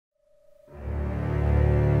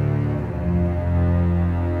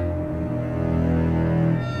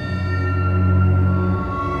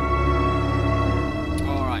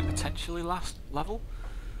level.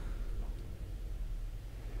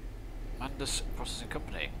 Mandus Processing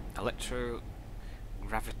Company.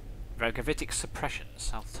 Gravitic Suppression,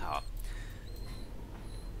 South Tower.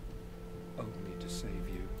 Only to save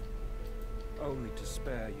you. Only to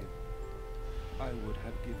spare you. I would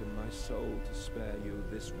have given my soul to spare you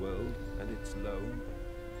this world and its loam.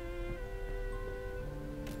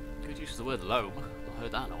 Good use of the word loam. I've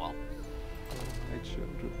heard that in a while. Oh, my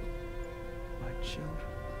children. My children.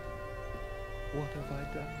 What have I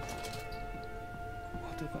done?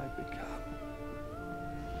 What have I become?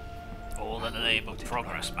 All in the name of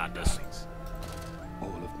progress, Mandus.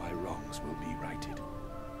 All of my wrongs will be righted.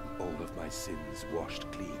 All of my sins washed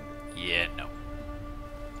clean. Yeah, no.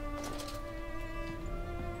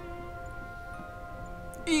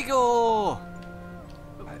 Igor!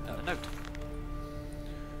 And a note.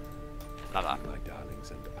 Blah, blah. My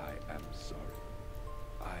darlings, and I am sorry.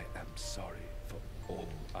 I am sorry for all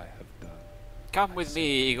I have done. Come with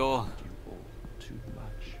me, Igor. You all too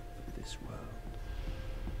much for this world.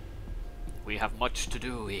 We have much to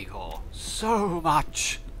do, Igor. So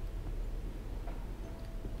much!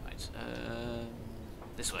 Right,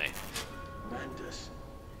 this way. Mandus,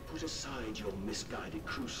 put aside your misguided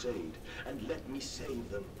crusade and let me save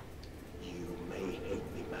them. You may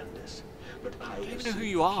hate me, Mandus, but I don't have even know who seen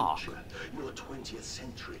you the are. future, your 20th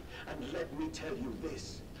century, and let me tell you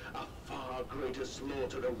this: a far greater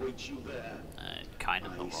slaughter awaits you there. Kind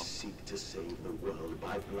of I not wrong. seek to save the world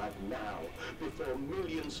by blood now, before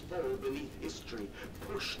millions fall beneath history,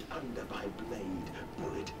 pushed under by blade,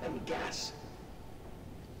 bullet, and gas.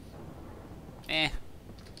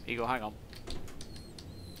 Igor, hang on.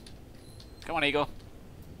 Come on, Igor.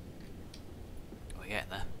 We're getting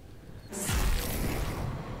there.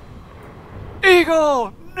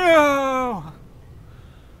 Igor! No!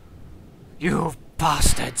 You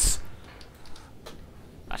bastards!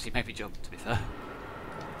 Actually, maybe jump, to be fair.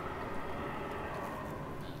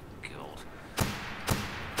 Oh, God.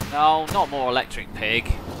 No, not more electric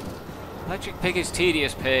pig. Electric pig is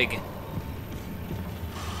tedious, pig.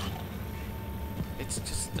 It's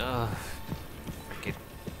just, freaking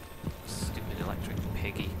stupid electric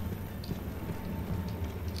piggy.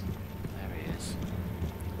 There he is.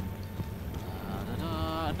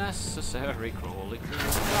 Unnecessary crawling through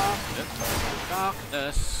darkness,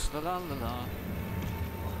 darkness, la la la la.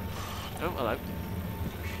 Oh, hello. Yep,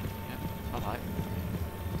 bye-bye.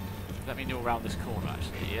 Let me know around this corner,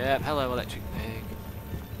 actually. Yep, hello, electric pig.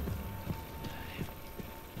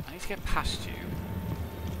 I need to get past you.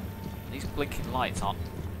 These blinking lights aren't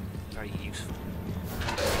very useful.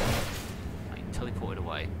 I can teleport it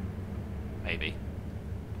away. Maybe.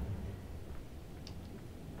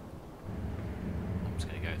 I'm just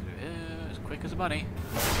gonna go through here as quick as a bunny.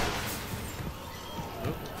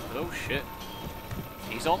 Oh shit.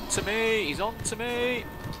 He's on to me! He's on to me!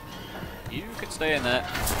 You can stay in there.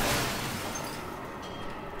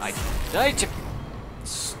 I died.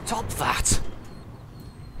 Stop that!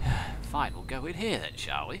 Fine, we'll go in here then,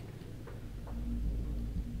 shall we?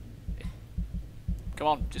 Come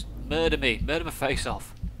on, just murder me. Murder my face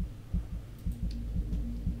off.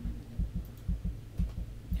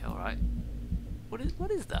 You alright? What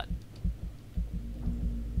is that?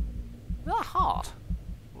 Is that a heart?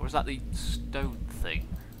 Or is that the stone thing?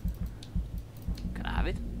 Can I have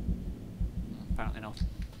it? Apparently not.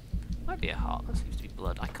 Might be a heart. That seems to be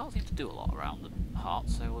blood. I can't seem to do a lot around the heart,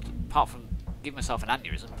 so apart from give myself an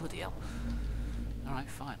aneurysm, bloody hell. Alright,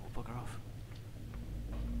 fine, we'll bugger off.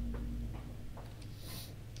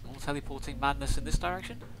 More teleporting madness in this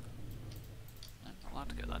direction? No, I'm not allowed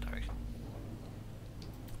to go that direction.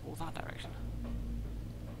 Or that direction.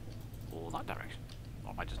 Or that direction. Or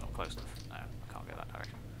am I just not close enough? No, I can't go that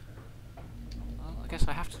direction. Well, I guess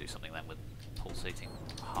I have to do something then with pulsating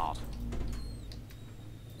heart.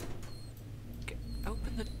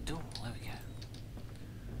 Open the door, there we go.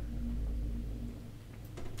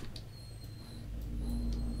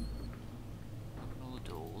 Open all the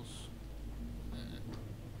doors.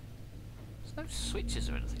 There's no switches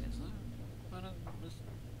or anything, is there? I don't, there's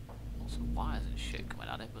lots of wires and shit coming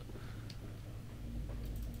at it, but...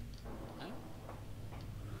 No?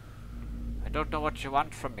 I don't know what you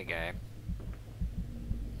want from me, game.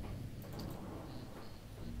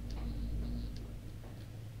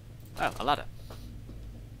 Oh, a ladder.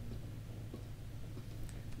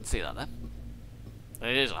 Didn't see that then.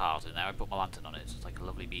 It is a heart in there. I put my lantern on it. It's like a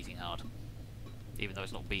lovely beating heart. Even though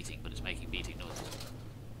it's not beating, but it's making beating noises.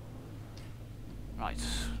 Right.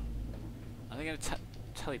 Are they going to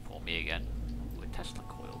teleport me again with Tesla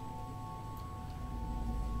coil?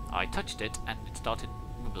 I touched it and it started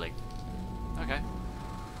wibbling. Okay.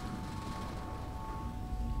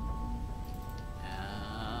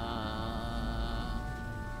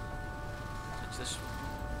 this?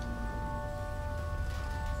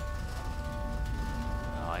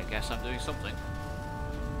 Oh, I guess I'm doing something.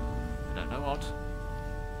 I don't know what.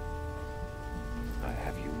 I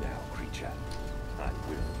have you now, creature. I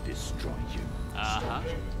will destroy you. Uh-huh.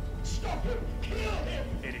 Stop him! Kill him!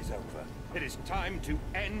 It is over. It is time to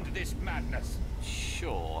end this madness.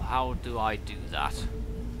 Sure, how do I do that?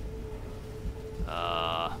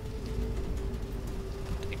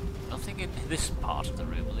 Nothing in this part of the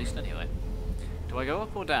room, at least anyway. Do I go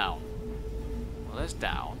up or down? Well, there's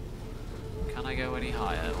down. Can I go any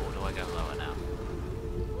higher, or do I go lower now?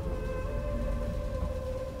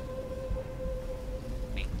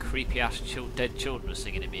 Any creepy ass dead children are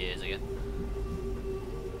singing in my ears again.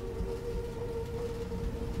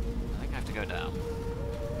 I think I have to go down.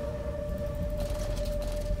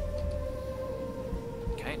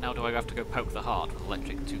 Okay, now do I have to go poke the heart with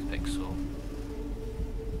electric toothpicks, or...?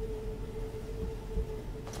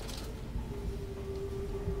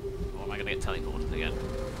 Or am I going to get teleported again?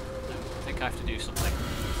 No, I think I have to do something.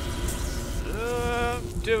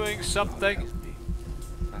 Doing something!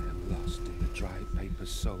 I am lost in the dry paper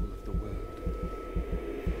soul of the world.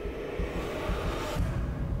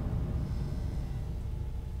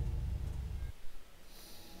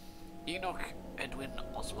 Enoch, Edwin,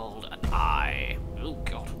 Oswald, and I. Oh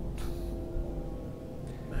God.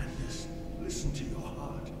 Madness, listen to your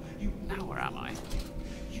heart. You Now where am I?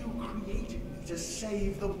 You created me to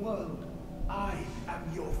save the world. I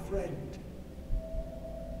am your friend.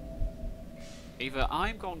 Either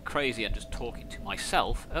I'm gone crazy and just talking to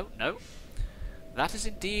myself. Oh no. That is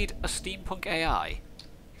indeed a Steampunk A.I.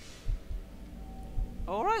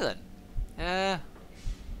 Alright then.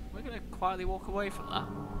 We're going to quietly walk away from that.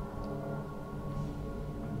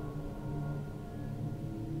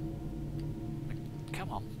 Come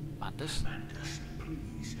on, Mandus. Mandus,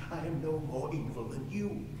 please, I am no more evil than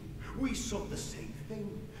you. We sought the same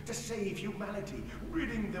thing, to save humanity,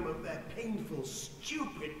 ridding them of their painful,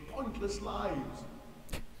 stupid, pointless lives.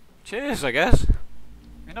 Cheers, I guess.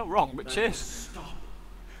 You're not wrong, but Mandus, cheers. stop.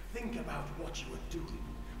 Think about what you are doing.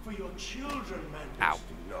 For your children, Mandus. Ow.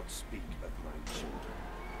 Do not speak of my children,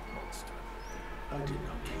 monster. I did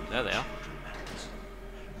not kill There they your are. children, Mandus.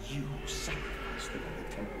 You sacrificed them on the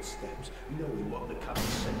temple steps, knowing what the coming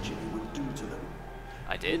century would do to them.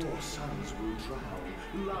 I did. Your sons will drown,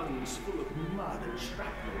 lungs full of mud and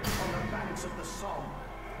shrapnel on the banks of the Somme.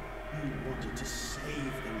 You wanted to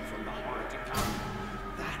save them from the horror to come.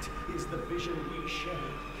 That is the vision we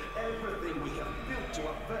share. Everything we have built to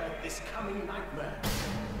avert this coming nightmare.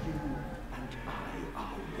 You and I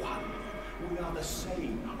are one. We are the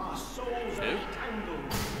same. Our souls are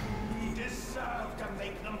entangled. We deserve to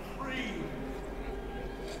make them free.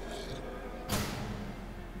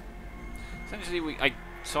 Essentially, I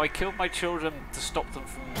killed my children to stop them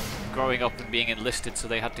from growing up and being enlisted, so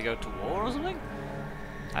they had to go to war or something?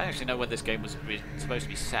 I don't actually know when this game was supposed to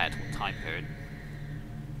be set, what time period.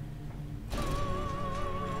 Well,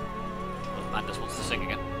 Mandus wants to sing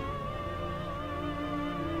again.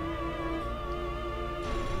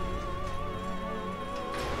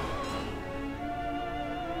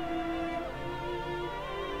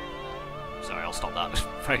 Sorry, I'll stop that. It's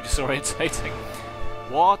very disorientating.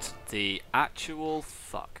 What the actual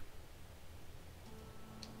fuck?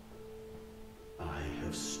 I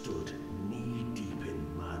have stood knee-deep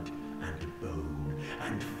in mud and bone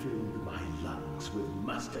and filled my lungs with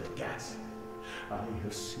mustard gas. I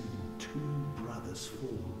have seen 2 brothers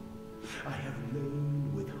fall. I have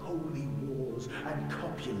lain with holy wars and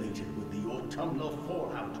copulated with the autumnal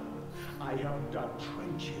fallout. I have dug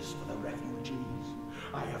trenches for the refugees.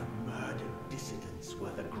 I have murdered dissidents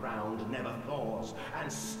where the ground never thaws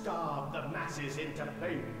and starved the masses into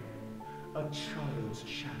pain. A child's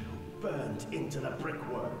shadow burned into the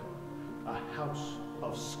brickwork. A house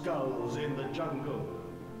of skulls in the jungle.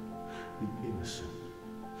 The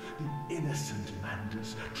innocent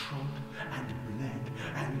Mandus trod and bled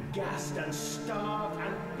and gassed and starved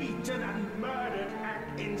and beaten and murdered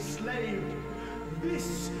and enslaved.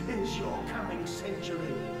 This is your coming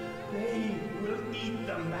century. They will eat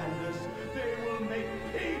the Mandus. They will make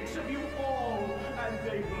pigs of you all, and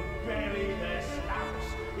they will bury their snouts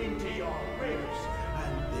into your ribs,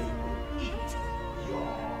 and they will eat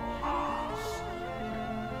your hearts.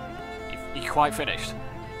 You quite finished.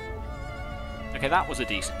 Okay, that was a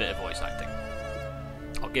decent bit of voice acting.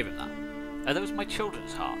 I'll give him that. Are those my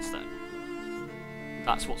children's hearts then?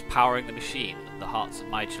 That's what's powering the machine, the hearts of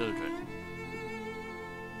my children.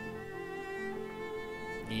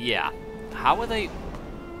 Yeah. How are they...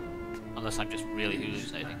 Unless I'm just really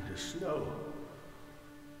hallucinating. No.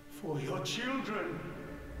 For your children.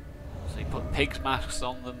 So you put pigs' masks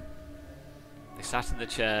on them. They sat in the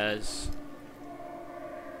chairs.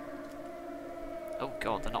 Oh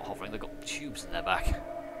god, they're not hovering, they've got tubes in their back.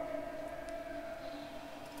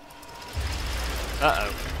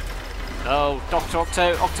 Uh-oh. No, Dr.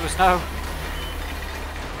 Octopus, no!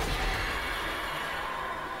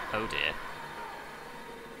 Oh dear.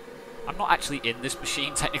 I'm not actually in this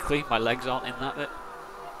machine, technically. My legs aren't in that bit.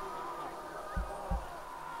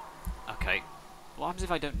 Okay. What happens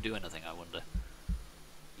if I don't do anything, I wonder?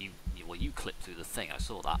 Well, you clipped through the thing, I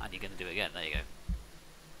saw that, and you're going to do it again. There you go.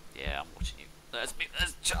 Yeah, I'm watching you. There's me.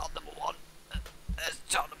 There's child number 1. There's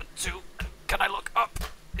child number 2. Can I look up?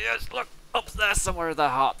 Yes, look. Up there somewhere are their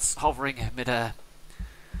hearts hovering mid-air.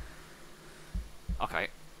 Okay.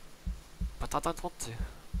 But I don't want to.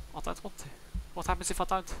 I don't want to. What happens if I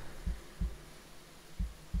don't?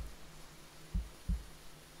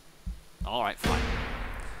 Alright, fine.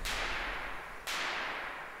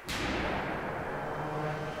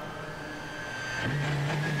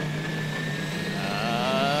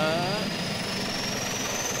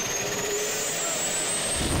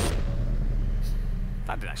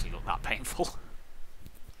 That didn't actually look that painful.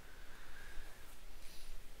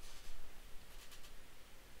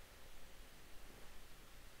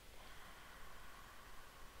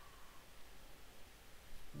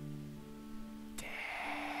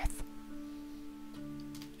 Death.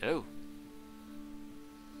 Oh.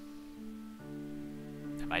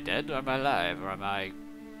 Am I dead or am I alive or am I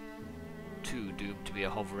too doomed to be a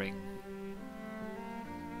hovering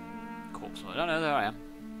corpse? I don't know, there I am.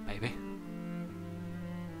 Maybe.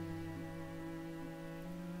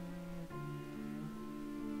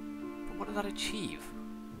 What did that achieve?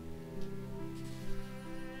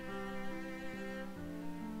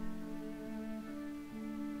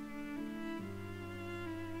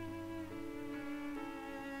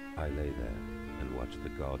 I lay there and watched the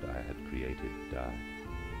god I had created die.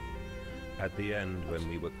 At the end, when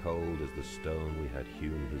we were cold as the stone we had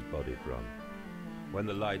hewn his body from, when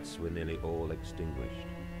the lights were nearly all extinguished,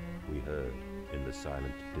 we heard, in the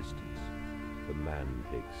silent distance, the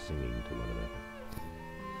man-pigs singing to one another.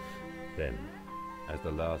 Then, as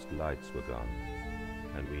the last lights were gone,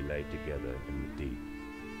 and we lay together in the deep,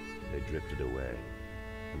 they drifted away,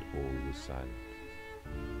 and all was silent.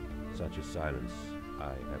 Such a silence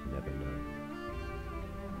I have never known.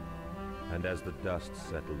 And as the dust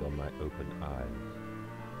settled on my open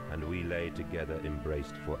eyes, and we lay together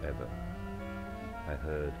embraced forever, I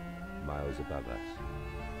heard, miles above us,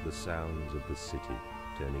 the sounds of the city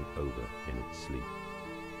turning over in its sleep.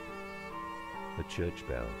 A church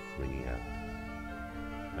bell ringing out,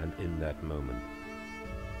 and in that moment,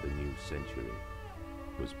 the new century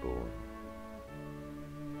was born.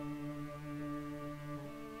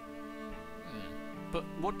 But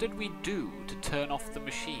what did we do to turn off the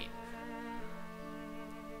machine?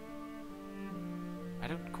 I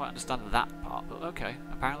don't quite understand that part, but okay,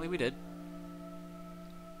 apparently we did.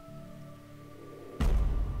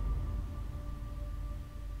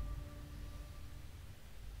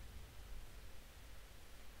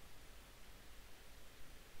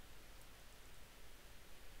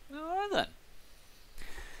 Alright then.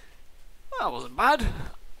 Well, that wasn't bad.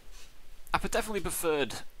 I definitely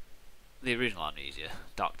preferred the original Amnesia,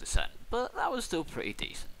 Dark Descent, but that was still pretty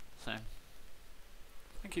decent. So,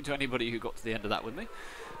 thank you to anybody who got to the end of that with me.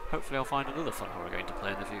 Hopefully I'll find another fun horror game to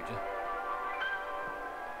play in the future.